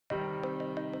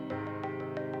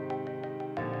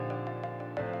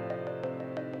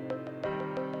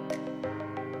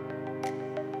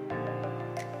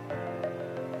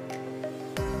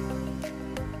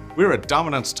We're a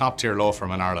dominant top-tier law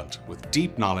firm in Ireland with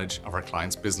deep knowledge of our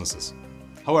clients' businesses.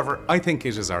 However, I think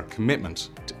it is our commitment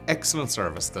to excellent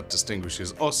service that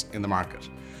distinguishes us in the market.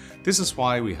 This is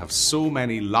why we have so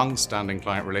many long-standing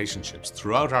client relationships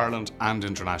throughout Ireland and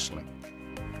internationally.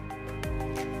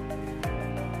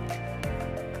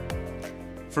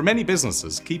 For many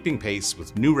businesses, keeping pace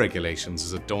with new regulations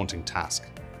is a daunting task,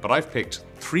 but I've picked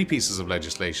 3 pieces of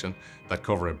legislation that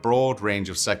cover a broad range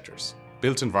of sectors: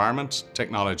 built environment,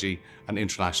 technology, and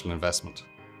international investment.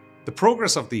 The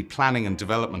progress of the Planning and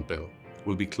Development Bill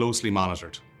will be closely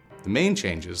monitored. The main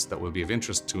changes that will be of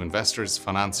interest to investors,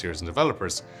 financiers, and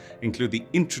developers include the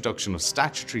introduction of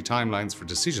statutory timelines for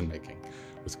decision-making,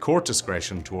 with court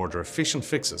discretion to order efficient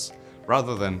fixes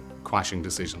rather than quashing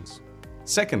decisions.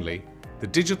 Secondly, the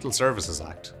Digital Services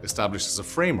Act establishes a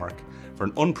framework for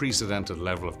an unprecedented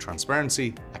level of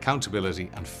transparency,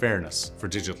 accountability, and fairness for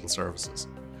digital services.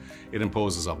 It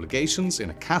imposes obligations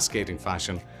in a cascading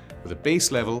fashion with a base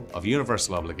level of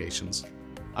universal obligations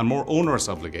and more onerous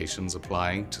obligations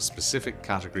applying to specific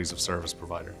categories of service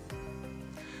provider.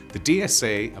 The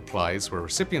DSA applies where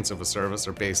recipients of a service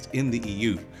are based in the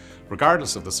EU,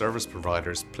 regardless of the service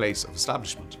provider's place of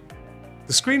establishment.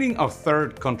 The Screening of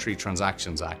Third Country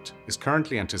Transactions Act is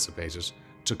currently anticipated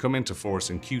to come into force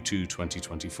in Q2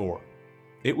 2024.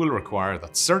 It will require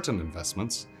that certain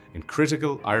investments in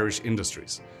critical Irish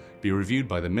industries be reviewed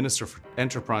by the Minister for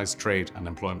Enterprise, Trade and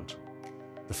Employment.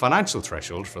 The financial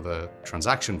threshold for the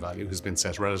transaction value has been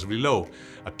set relatively low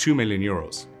at €2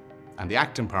 million, and the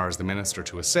Act empowers the Minister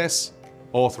to assess,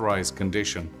 authorise,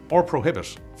 condition or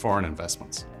prohibit foreign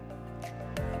investments.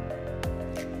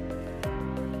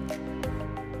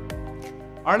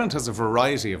 Ireland has a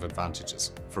variety of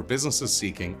advantages for businesses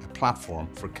seeking a platform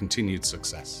for continued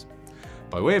success.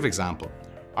 By way of example,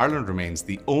 Ireland remains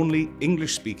the only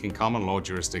English-speaking common law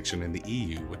jurisdiction in the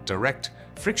EU with direct,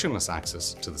 frictionless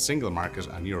access to the single market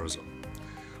and Eurozone.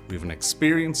 We have an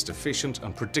experienced, efficient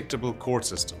and predictable court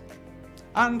system.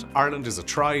 And Ireland is a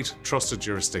tried, trusted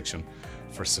jurisdiction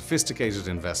for sophisticated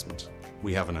investment.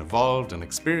 We have an evolved and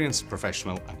experienced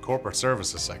professional and corporate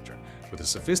services sector with a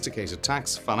sophisticated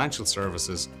tax, financial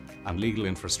services and legal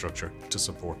infrastructure to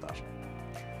support that.